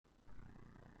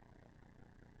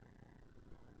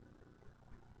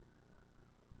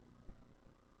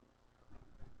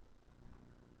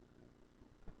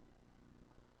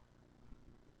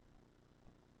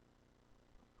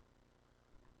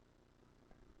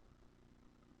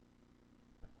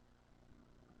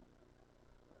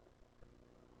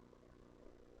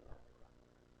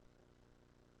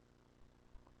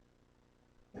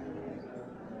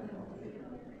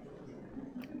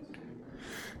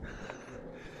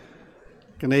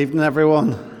Good evening,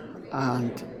 everyone,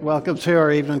 and welcome to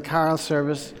our evening carol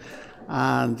service.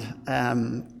 And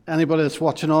anybody that's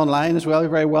watching online as well,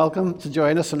 you're very welcome to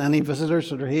join us. And any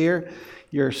visitors that are here,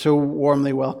 you're so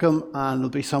warmly welcome. And there'll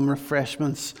be some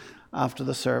refreshments after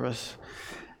the service.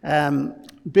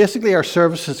 Basically, our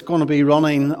service is going to be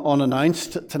running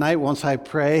unannounced tonight once I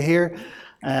pray here.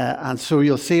 And so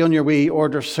you'll see on your wee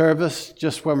order of service,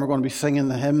 just when we're going to be singing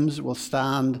the hymns, we'll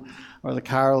stand, or the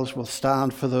carols, we'll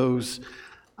stand for those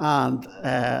and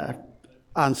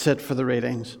sit for the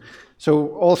readings.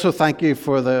 So also thank you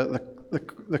for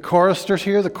the choristers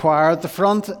here, the choir at the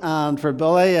front, and for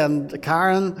Billy and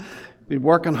Karen. Been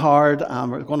working hard,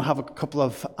 and we're going to have a couple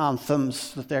of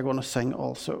anthems that they're going to sing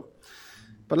also.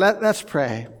 But let's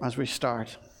pray as we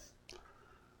start.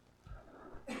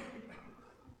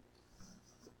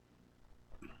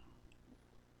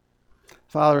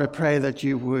 Father, I pray that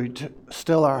you would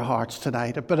still our hearts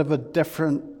tonight, a bit of a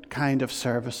different kind of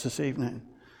service this evening.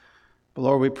 But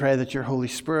Lord, we pray that your Holy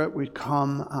Spirit would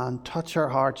come and touch our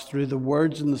hearts through the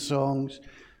words and the songs,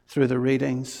 through the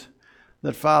readings,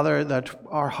 that Father, that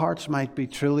our hearts might be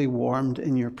truly warmed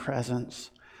in your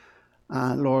presence.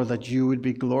 And Lord, that you would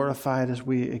be glorified as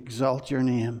we exalt your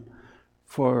name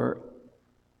for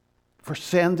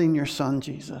sending your Son,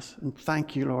 Jesus. And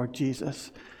thank you, Lord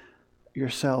Jesus,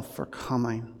 yourself for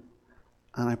coming.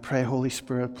 And I pray, Holy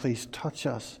Spirit, please touch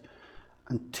us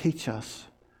and teach us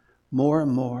more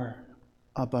and more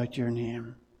about your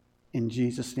name. In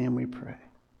Jesus' name we pray.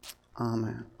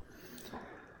 Amen.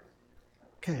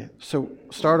 Okay, so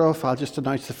start off, I'll just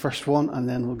announce the first one and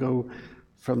then we'll go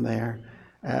from there.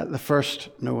 The first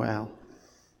Noel.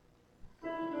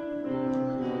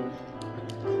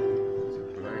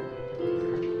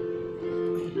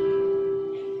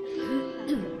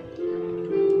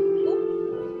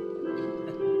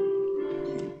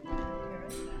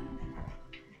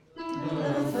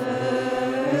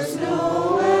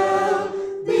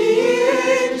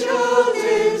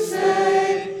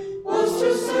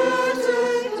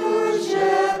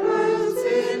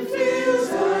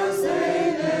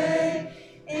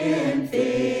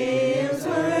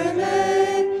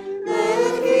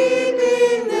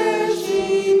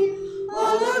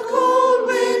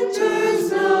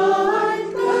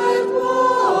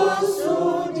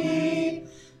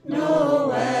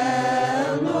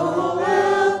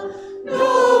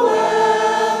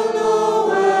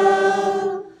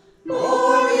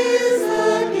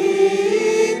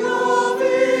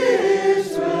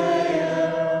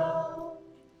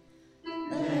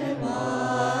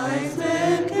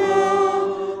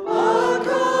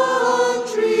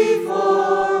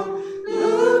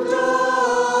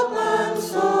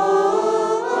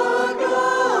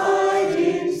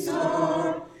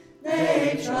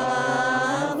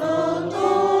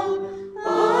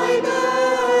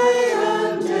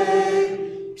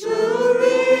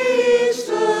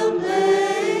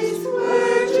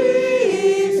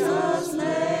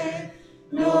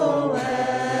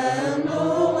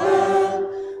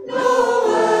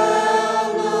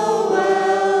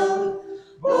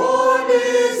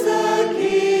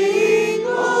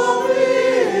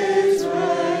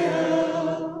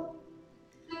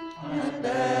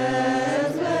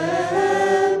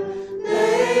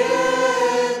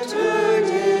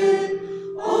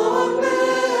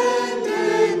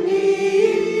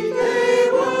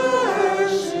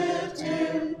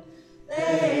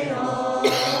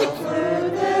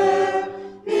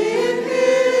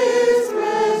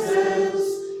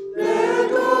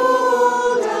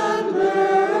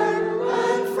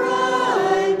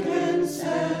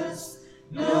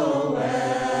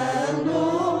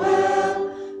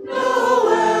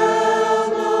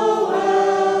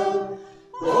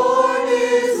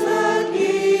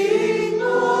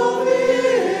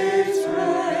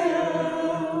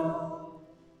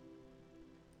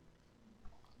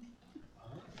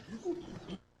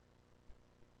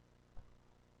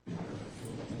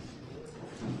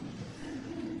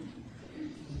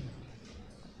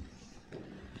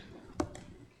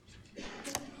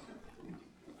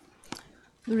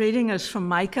 The reading is from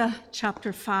Micah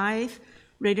chapter 5,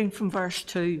 reading from verse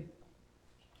 2.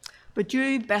 But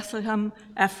you, Bethlehem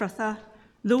Ephrathah,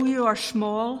 though you are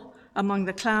small among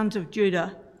the clans of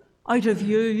Judah, out of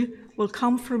you will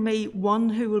come for me one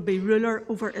who will be ruler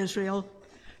over Israel,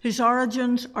 whose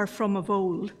origins are from of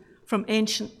old, from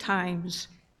ancient times.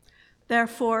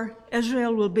 Therefore,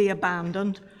 Israel will be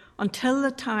abandoned until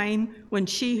the time when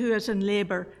she who is in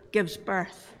labor gives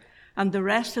birth, and the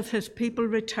rest of his people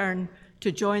return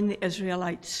to join the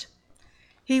Israelites.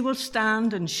 He will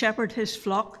stand and shepherd his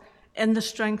flock in the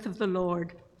strength of the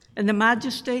Lord, in the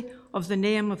majesty of the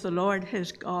name of the Lord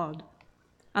his God.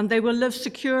 and they will live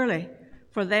securely,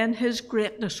 for then his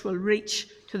greatness will reach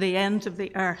to the ends of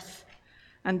the earth,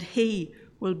 and he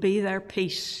will be their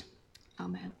peace.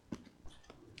 Amen.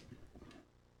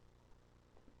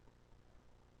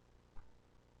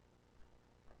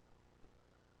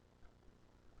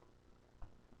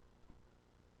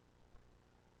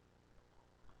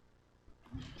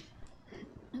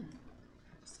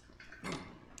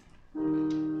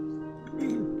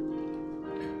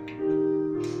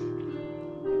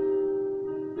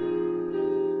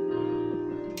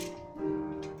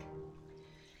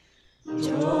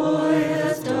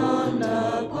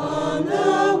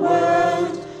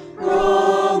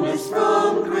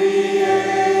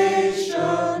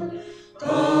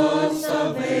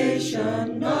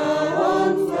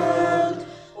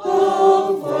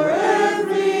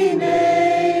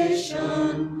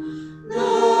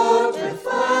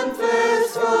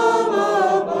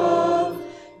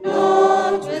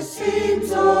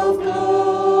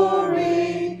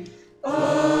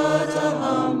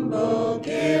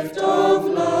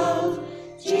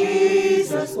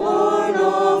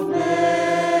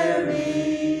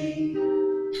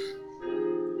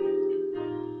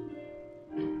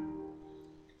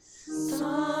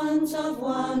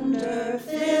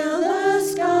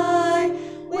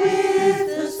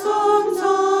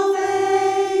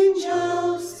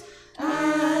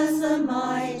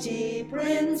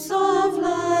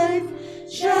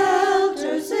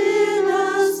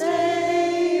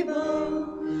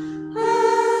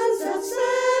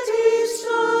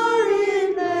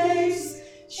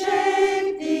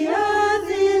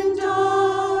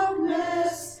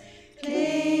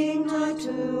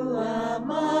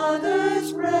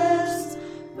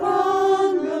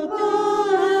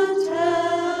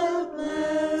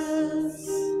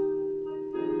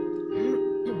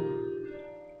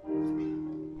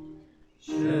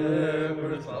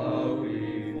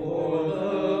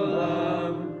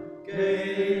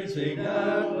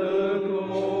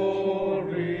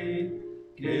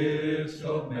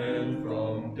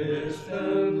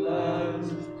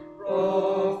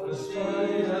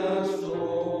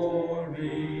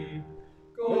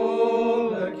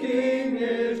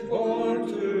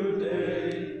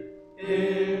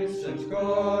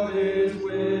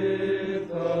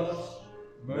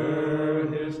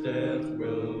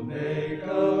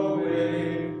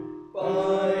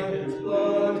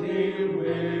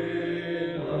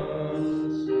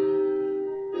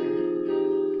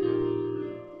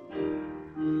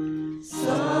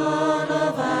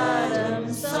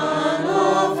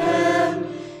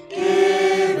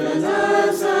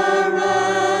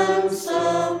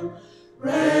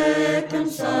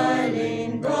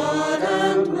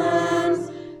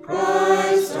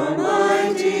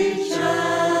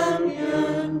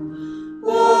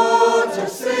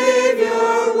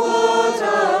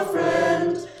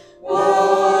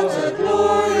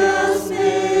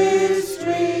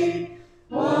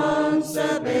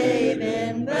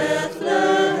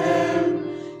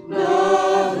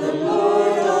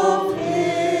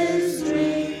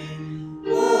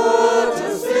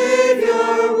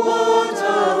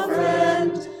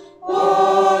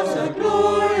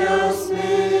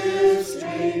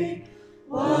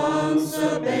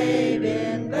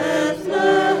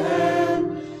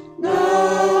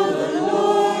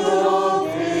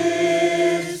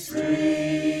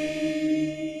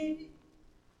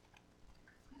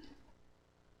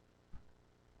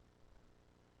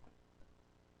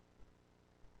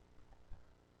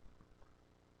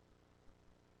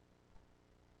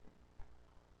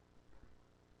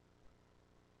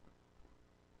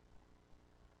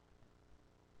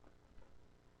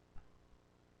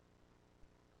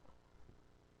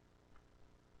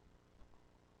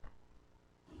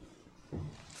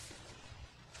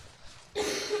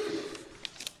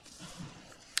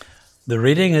 The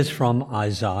reading is from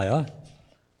Isaiah,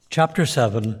 chapter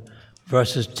 7,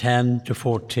 verses 10 to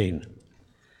 14.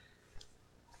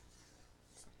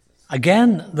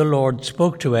 Again, the Lord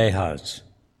spoke to Ahaz.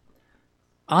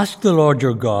 Ask the Lord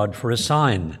your God for a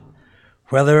sign,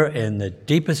 whether in the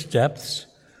deepest depths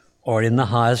or in the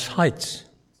highest heights.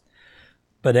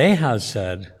 But Ahaz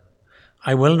said,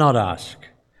 I will not ask.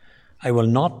 I will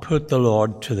not put the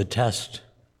Lord to the test.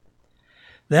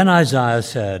 Then Isaiah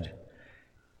said,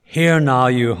 Hear now,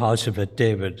 you house of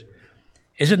David.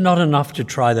 Is it not enough to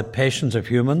try the patience of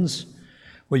humans?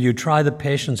 Will you try the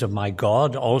patience of my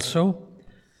God also?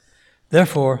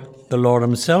 Therefore, the Lord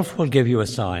himself will give you a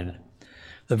sign.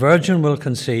 The virgin will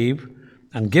conceive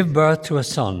and give birth to a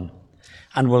son,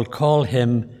 and will call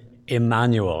him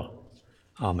Emmanuel.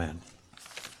 Amen.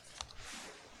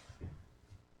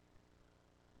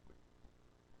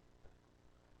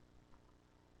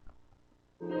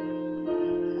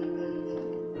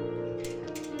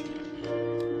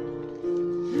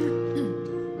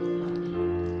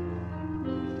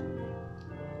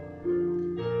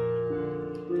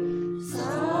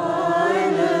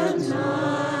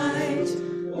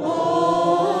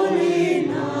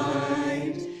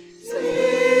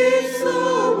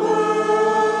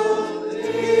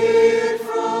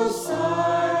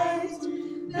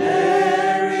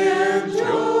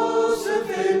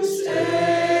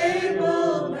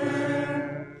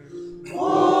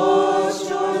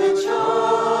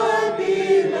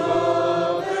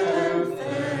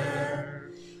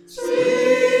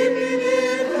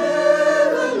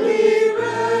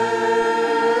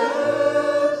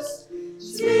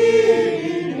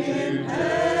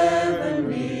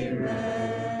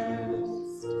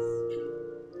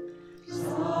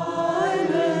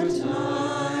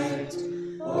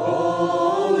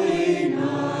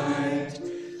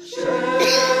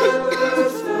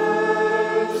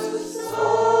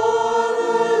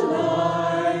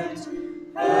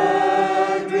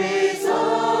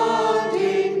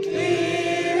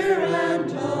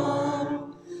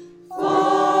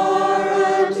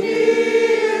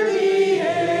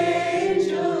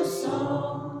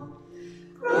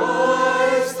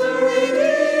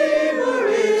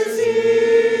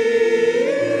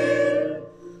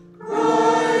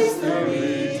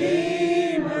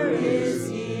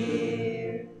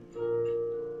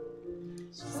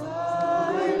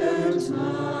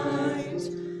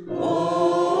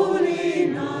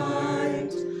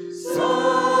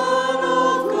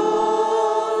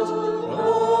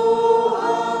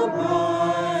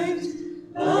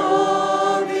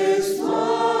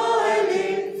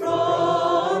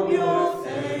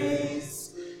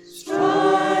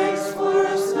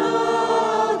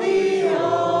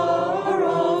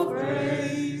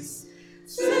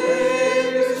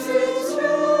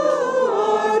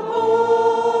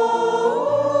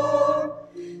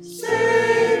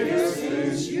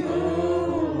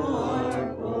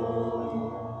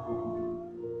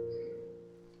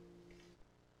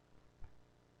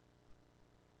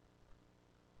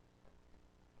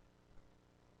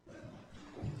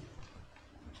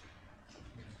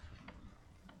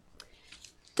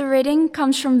 The reading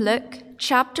comes from Luke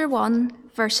chapter 1,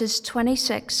 verses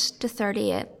 26 to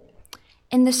 38.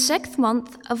 In the 6th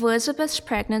month of Elizabeth's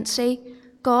pregnancy,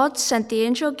 God sent the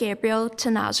angel Gabriel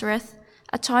to Nazareth,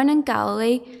 a town in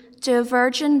Galilee, to a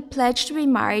virgin pledged to be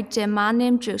married to a man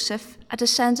named Joseph, a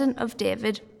descendant of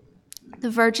David.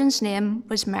 The virgin's name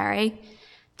was Mary.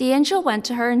 The angel went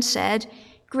to her and said,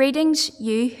 "Greetings,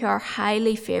 you who are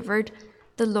highly favored.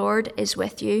 The Lord is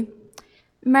with you."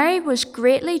 Mary was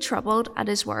greatly troubled at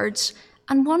his words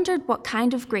and wondered what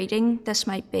kind of greeting this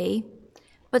might be.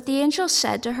 But the angel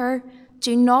said to her,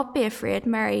 "Do not be afraid,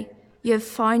 Mary. You have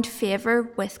found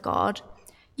favor with God.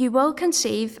 You will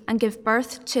conceive and give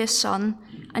birth to a son,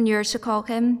 and you are to call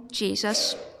him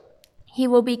Jesus. He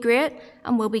will be great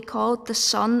and will be called the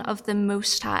Son of the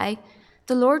Most High.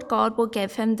 The Lord God will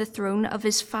give him the throne of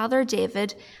his father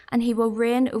David, and he will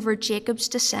reign over Jacob's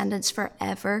descendants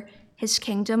forever. His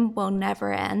kingdom will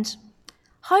never end."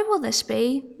 "How will this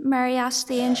be?" Mary asked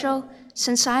the angel,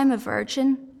 "since I am a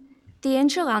virgin?" The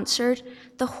angel answered,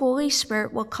 "The Holy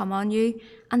Spirit will come on you,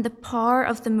 and the power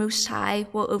of the Most High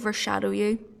will overshadow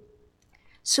you.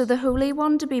 So the Holy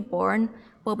One to be born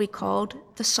will be called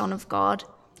the Son of God.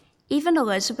 Even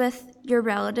Elizabeth, your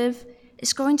relative,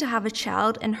 is going to have a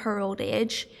child in her old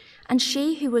age, and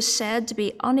she who was said to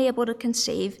be unable to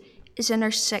conceive is in her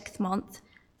 6th month,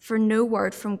 for no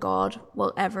word from God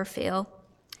will ever fail."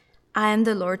 "I am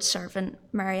the Lord's servant,"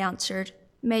 Mary answered.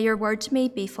 "May your word to me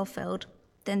be fulfilled."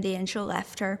 Then the angel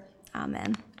left her.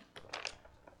 Amen.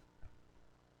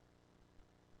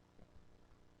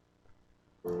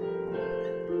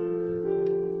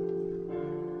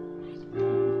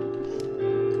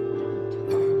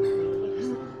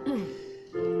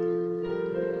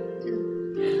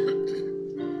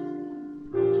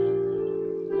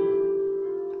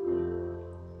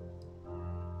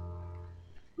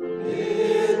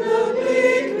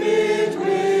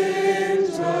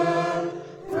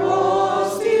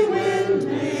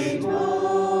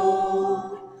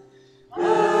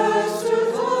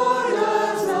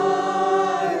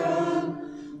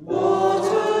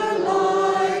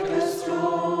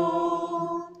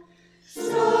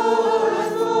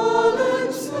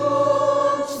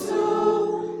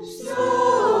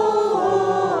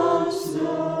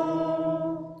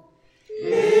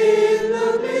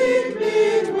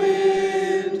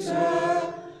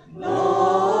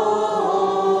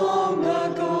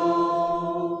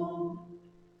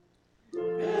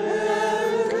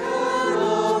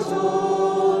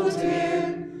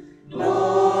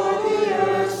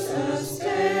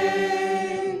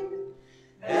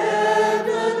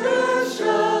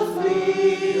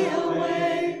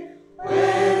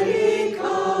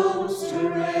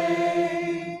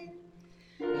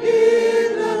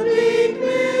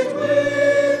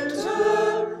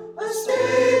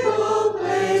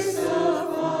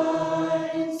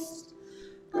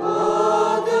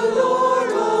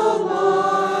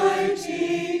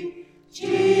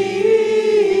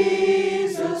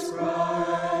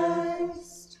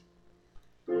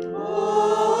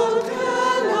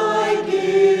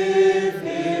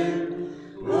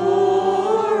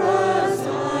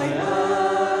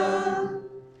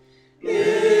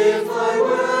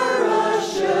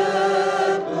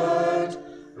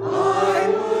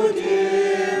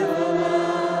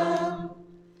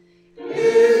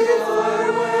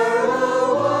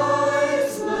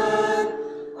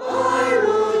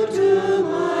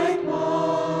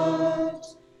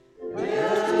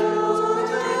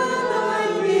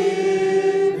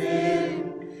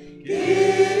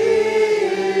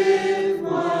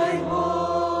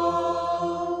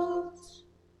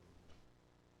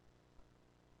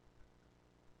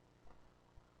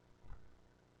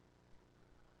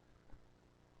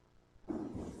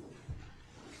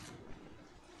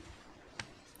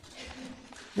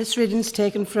 This reading is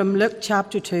taken from Luke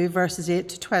chapter 2, verses 8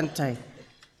 to 20.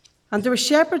 "And there were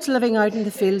shepherds living out in the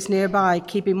fields nearby,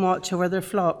 keeping watch over their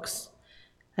flocks.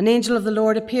 An angel of the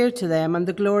Lord appeared to them, and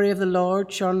the glory of the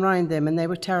Lord shone round them, and they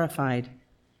were terrified.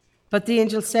 But the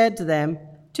angel said to them,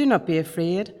 'Do not be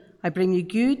afraid. I bring you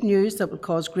good news that will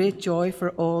cause great joy for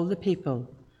all the people.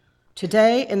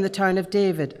 Today, in the town of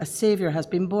David, a Saviour has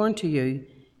been born to you.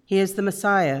 He is the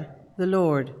Messiah, the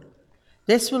Lord.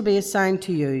 This will be a sign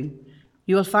to you.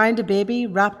 You will find a baby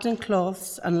wrapped in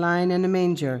cloths and lying in a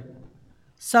manger.'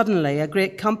 Suddenly, a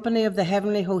great company of the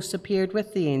heavenly hosts appeared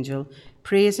with the angel,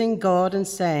 praising God and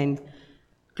saying,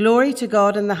 'Glory to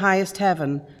God in the highest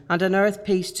heaven, and on earth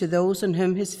peace to those on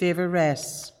whom his favour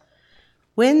rests.'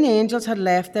 When the angels had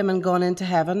left them and gone into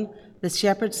heaven, the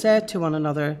shepherds said to one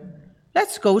another,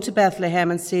 'Let's go to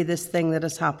Bethlehem and see this thing that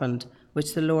has happened,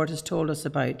 which the Lord has told us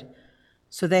about.'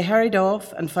 So they hurried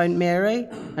off and found Mary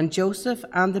and Joseph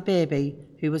and the baby,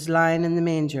 who was lying in the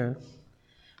manger.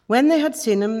 When they had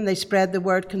seen him, they spread the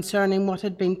word concerning what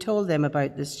had been told them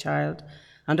about this child,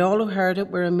 and all who heard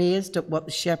it were amazed at what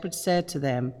the shepherds said to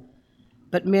them.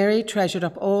 But Mary treasured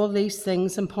up all these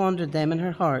things and pondered them in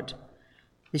her heart.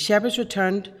 The shepherds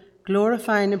returned,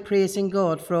 glorifying and praising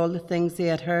God for all the things they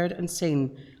had heard and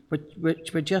seen,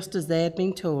 which were just as they had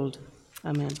been told.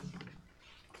 Amen.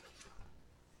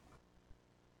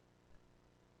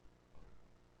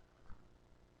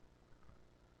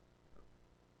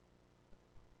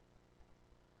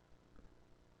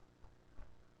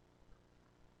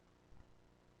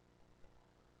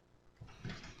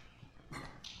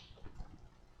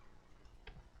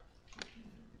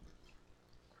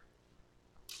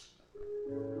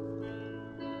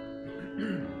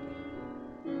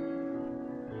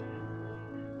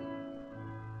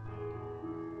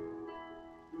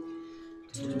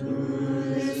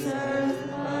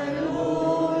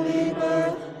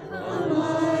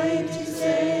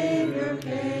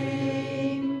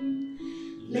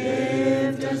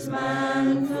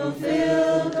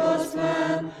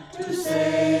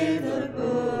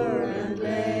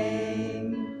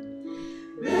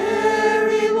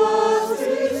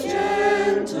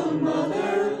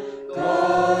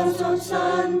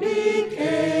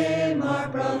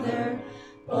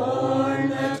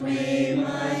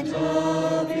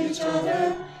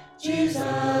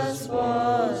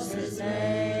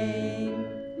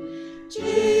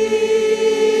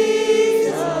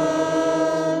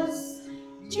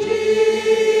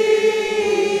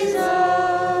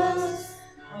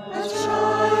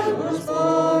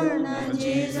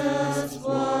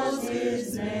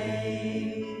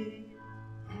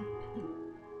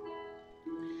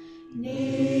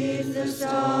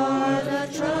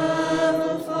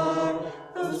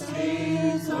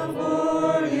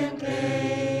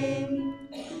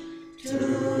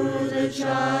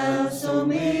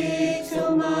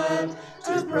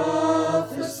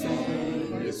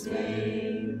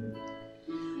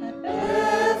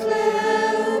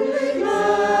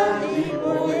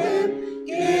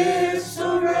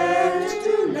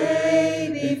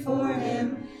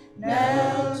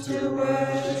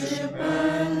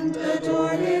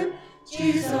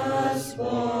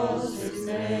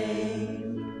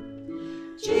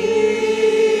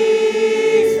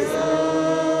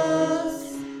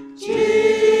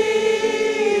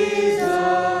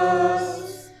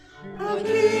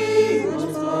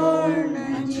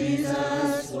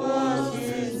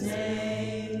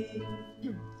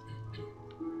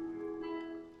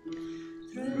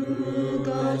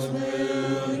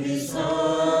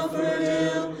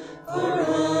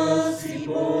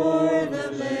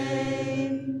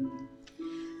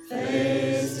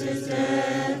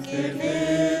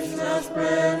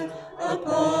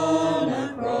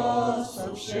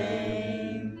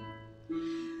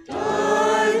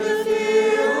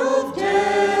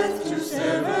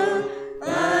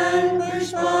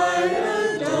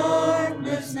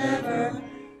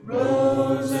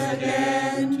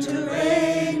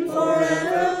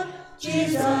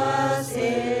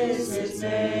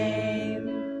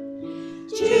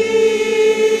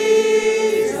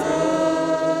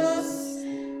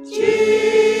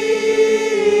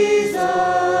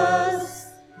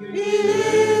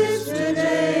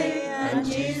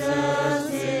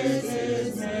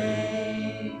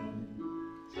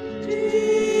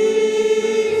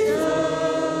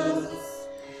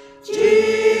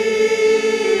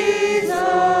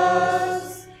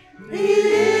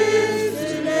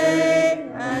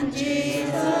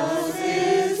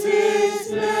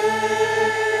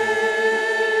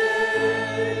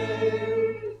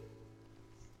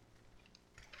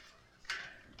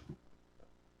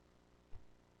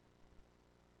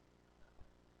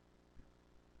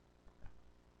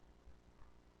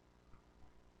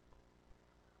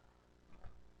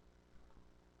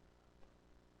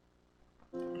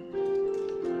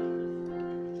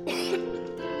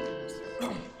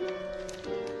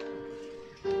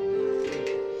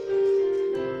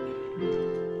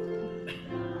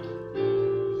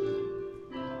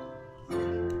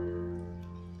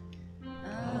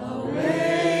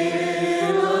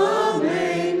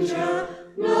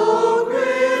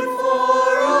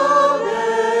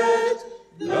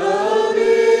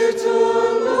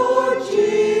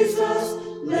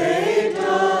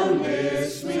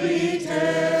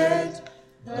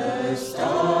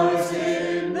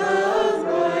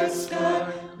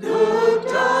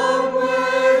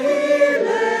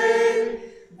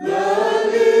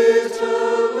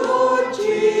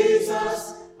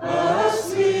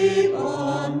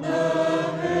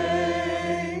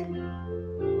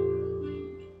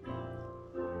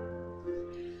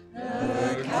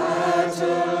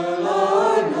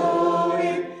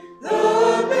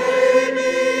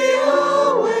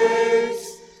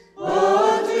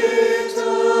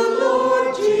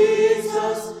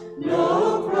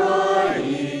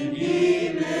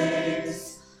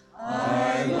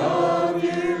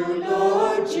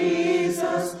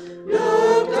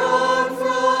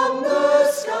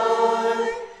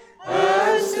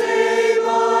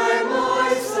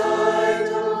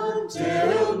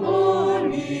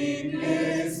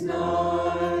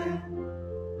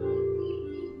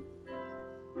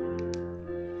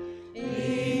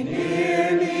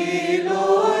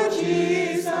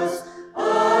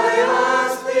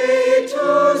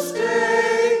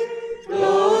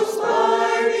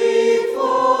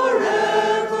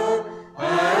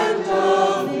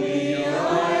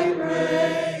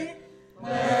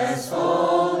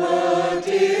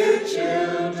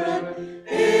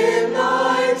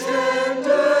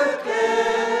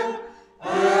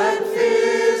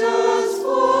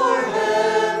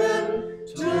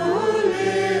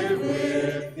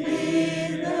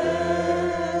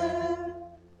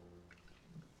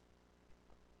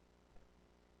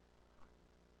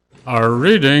 Our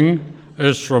reading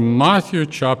is from Matthew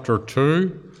chapter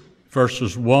 2,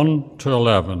 verses 1 to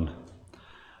 11.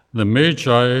 The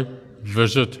Magi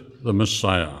visit the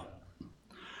Messiah.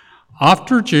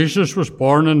 After Jesus was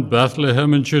born in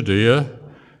Bethlehem in Judea,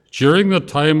 during the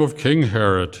time of King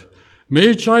Herod,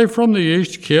 Magi from the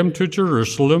east came to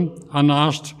Jerusalem and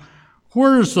asked,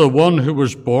 "Where is the one who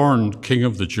was born King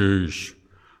of the Jews?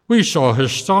 We saw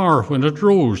his star when it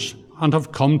rose and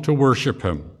have come to worship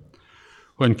him."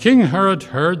 When King Herod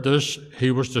heard this,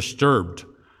 he was disturbed,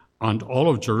 and all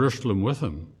of Jerusalem with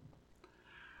him.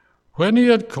 When he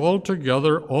had called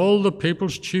together all the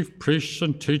people's chief priests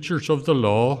and teachers of the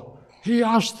law, he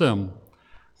asked them,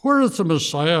 "Where is the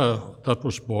Messiah that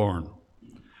was born?"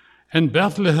 "In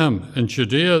Bethlehem in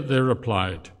Judea," they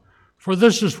replied, "for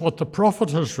this is what the prophet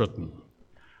has written.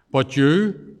 But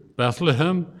you,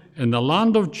 Bethlehem, in the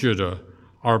land of Judah,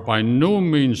 are by no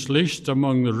means least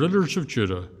among the rulers of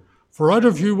Judah, for out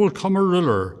of you will come a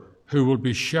ruler who will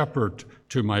be shepherd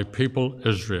to my people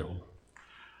Israel."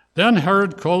 Then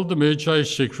Herod called the Magi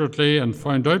secretly and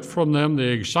found out from them the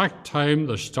exact time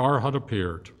the star had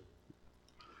appeared.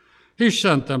 He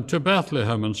sent them to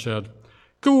Bethlehem and said,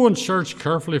 "Go and search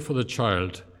carefully for the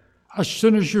child. As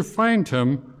soon as you find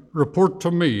him, report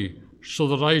to me, so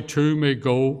that I too may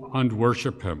go and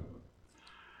worship him."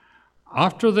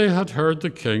 After they had heard the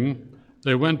king,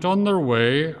 they went on their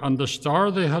way, and the star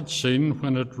they had seen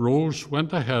when it rose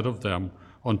went ahead of them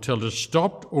until it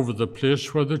stopped over the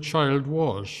place where the child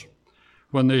was.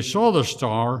 When they saw the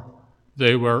star,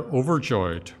 they were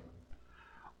overjoyed.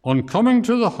 On coming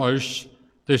to the house,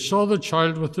 they saw the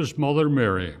child with his mother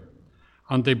Mary,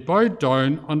 and they bowed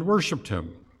down and worshipped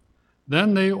him.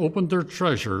 Then they opened their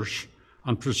treasures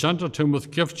and presented him with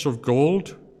gifts of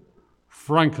gold,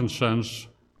 frankincense,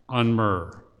 and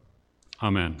myrrh.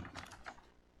 Amen.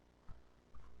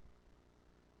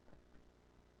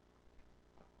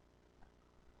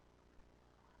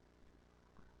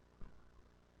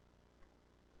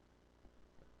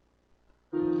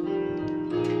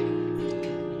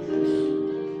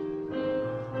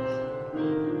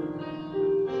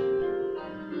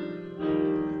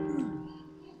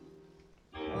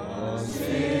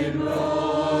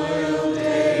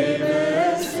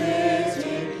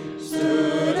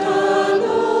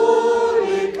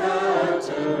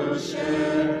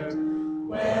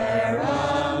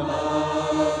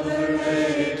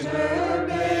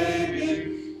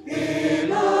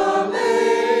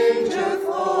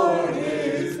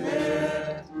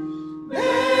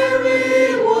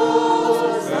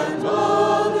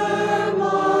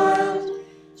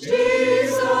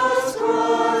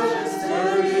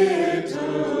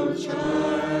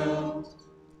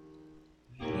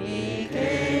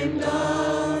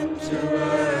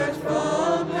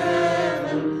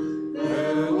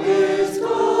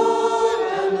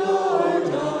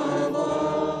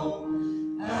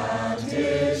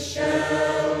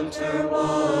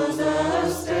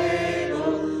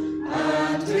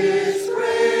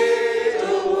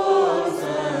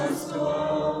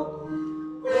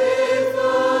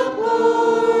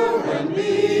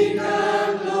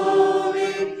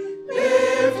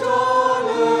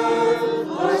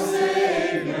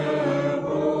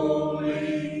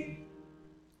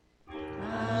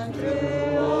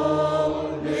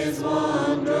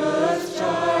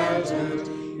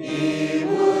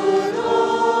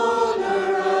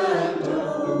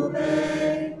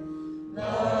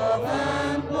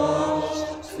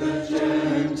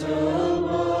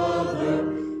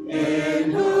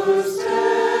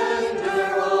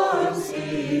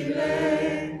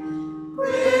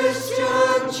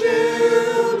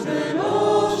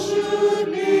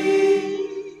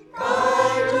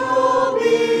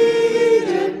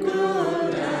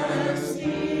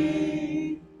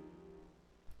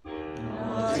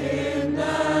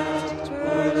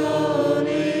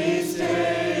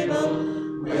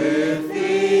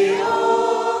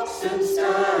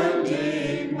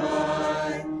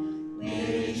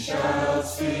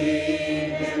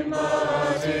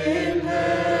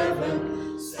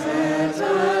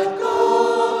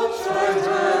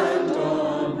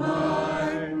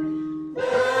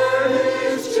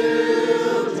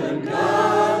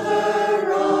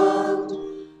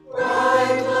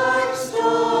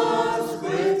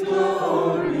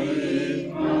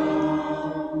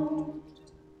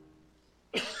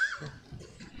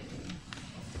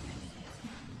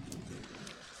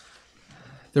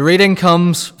 The reading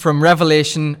comes from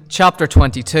Revelation chapter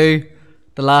 22,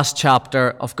 the last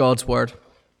chapter of God's Word.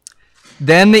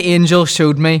 Then the angel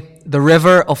showed me the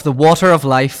river of the water of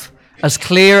life, as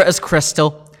clear as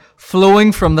crystal,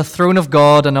 flowing from the throne of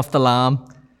God and of the Lamb,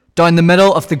 down the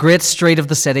middle of the great street of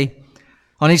the city.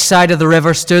 On each side of the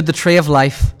river stood the tree of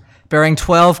life, bearing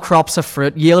 12 crops of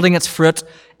fruit, yielding its fruit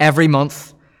every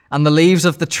month, and the leaves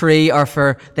of the tree are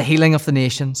for the healing of the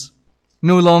nations.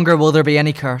 No longer will there be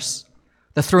any curse.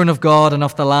 The throne of God and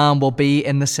of the Lamb will be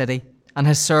in the city, and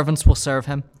his servants will serve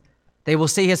him. They will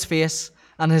see his face,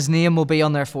 and his name will be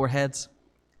on their foreheads.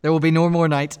 There will be no more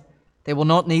night. They will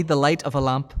not need the light of a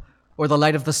lamp or the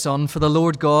light of the sun, for the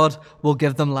Lord God will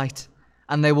give them light,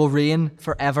 and they will reign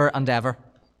forever and ever.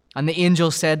 And the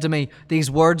angel said to me,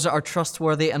 these words are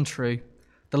trustworthy and true.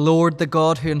 The Lord, the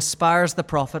God who inspires the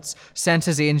prophets, sent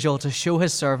his angel to show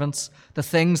his servants the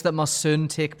things that must soon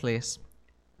take place.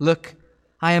 Look,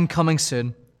 I am coming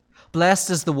soon. Blessed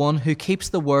is the one who keeps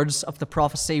the words of the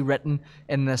prophecy written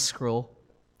in this scroll.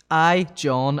 I,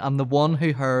 John, am the one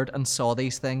who heard and saw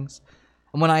these things.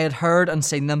 And when I had heard and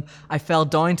seen them, I fell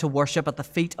down to worship at the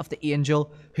feet of the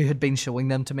angel who had been showing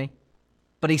them to me.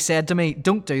 But he said to me,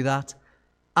 don't do that.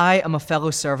 I am a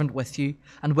fellow servant with you,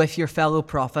 and with your fellow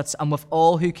prophets, and with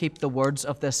all who keep the words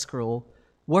of this scroll.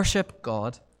 Worship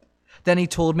God. Then he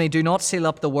told me, do not seal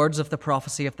up the words of the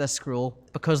prophecy of this scroll,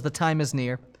 because the time is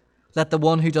near. Let the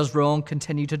one who does wrong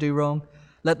continue to do wrong.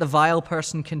 Let the vile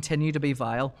person continue to be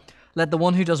vile. Let the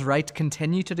one who does right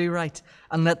continue to do right,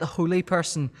 and let the holy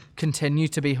person continue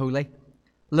to be holy.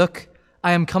 Look,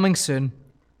 I am coming soon.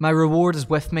 My reward is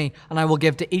with me, and I will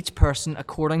give to each person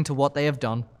according to what they have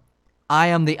done. I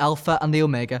am the Alpha and the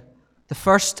Omega, the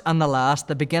first and the last,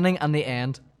 the beginning and the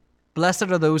end.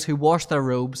 Blessed are those who wash their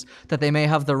robes, that they may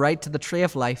have the right to the tree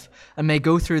of life, and may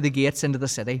go through the gates into the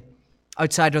city.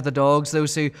 Outside are the dogs,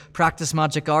 those who practice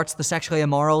magic arts, the sexually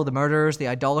immoral, the murderers, the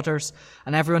idolaters,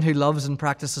 and everyone who loves and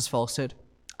practices falsehood.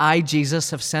 I,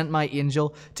 Jesus, have sent my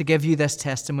angel to give you this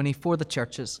testimony for the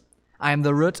churches. I am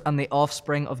the root and the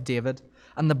offspring of David,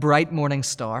 and the bright morning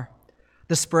star.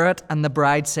 The Spirit and the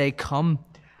bride say, come.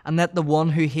 And let the one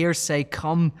who hears say,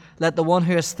 come. Let the one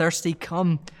who is thirsty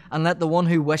come. And let the one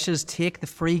who wishes take the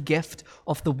free gift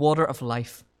of the water of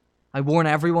life. I warn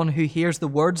everyone who hears the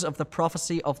words of the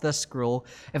prophecy of this scroll.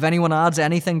 If anyone adds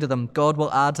anything to them, God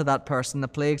will add to that person the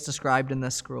plagues described in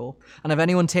this scroll. And if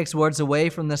anyone takes words away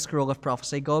from this scroll of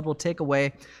prophecy, God will take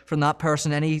away from that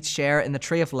person any share in the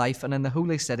tree of life and in the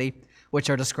holy city, which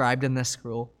are described in this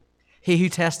scroll. He who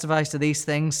testifies to these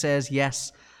things says,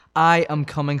 yes, I am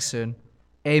coming soon.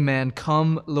 Amen.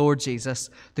 Come, Lord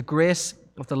Jesus. The grace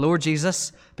of the Lord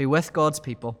Jesus be with God's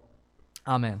people.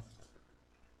 Amen.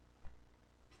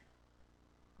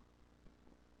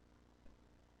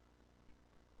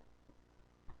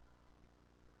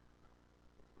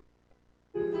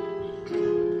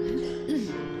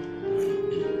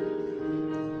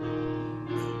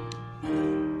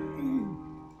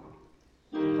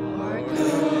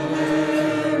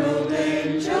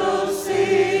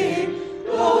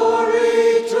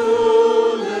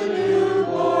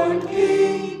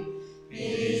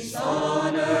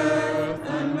 On earth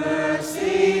and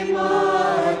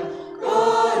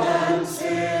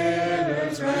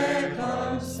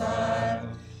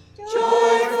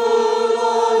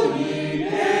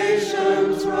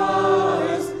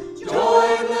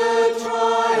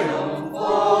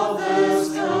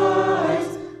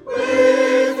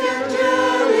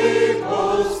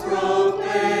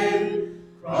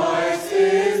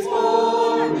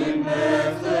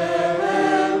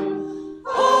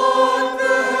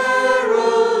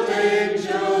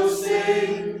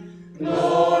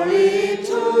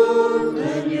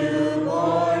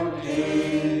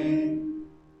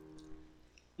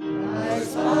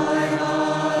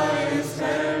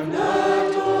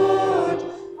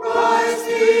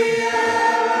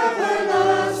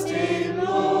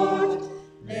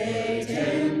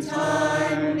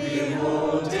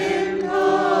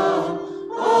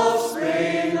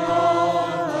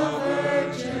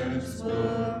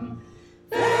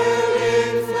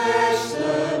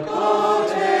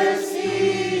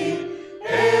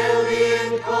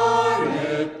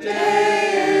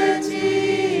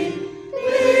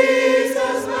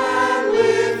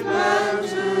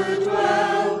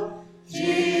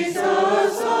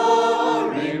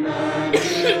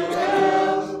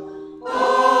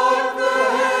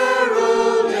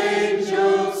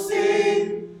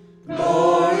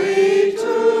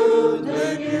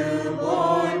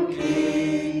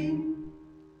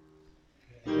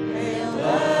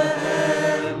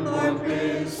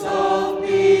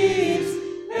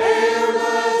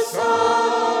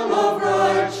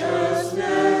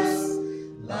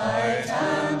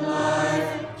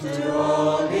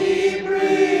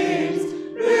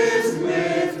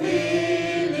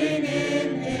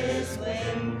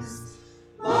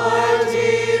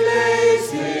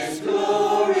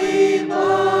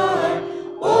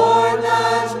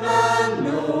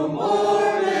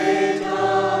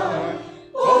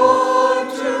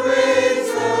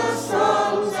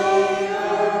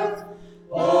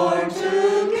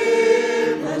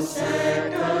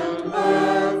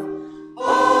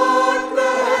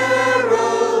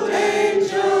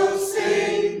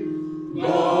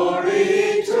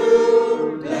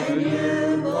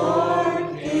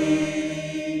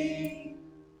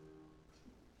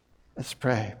Let's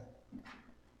pray.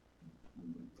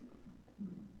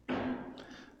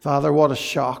 Father, what a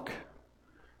shock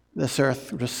this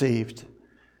earth received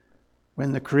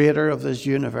when the creator of this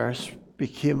universe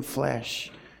became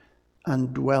flesh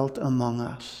and dwelt among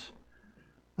us.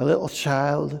 A little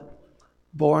child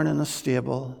born in a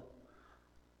stable.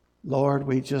 Lord,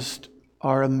 we just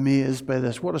are amazed by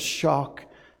this. What a shock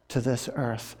to this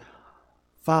earth.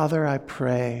 Father, I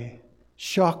pray,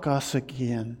 shock us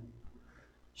again.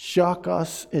 Shock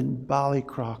us in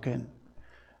Ballycrockin.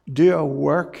 Do a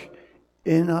work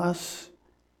in us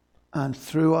and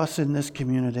through us in this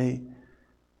community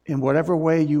in whatever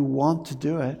way you want to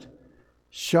do it.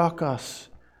 Shock us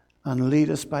and lead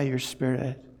us by your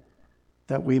Spirit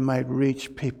that we might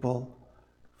reach people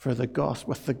for the gospel,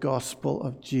 with the gospel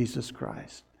of Jesus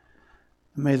Christ.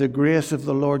 May the grace of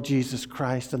the Lord Jesus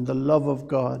Christ and the love of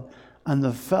God and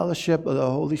the fellowship of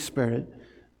the Holy Spirit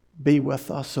be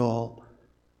with us all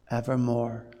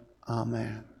evermore.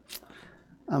 Amen.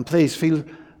 And please feel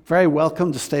very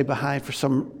welcome to stay behind for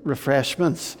some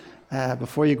refreshments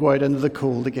before you go out into the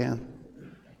cold again.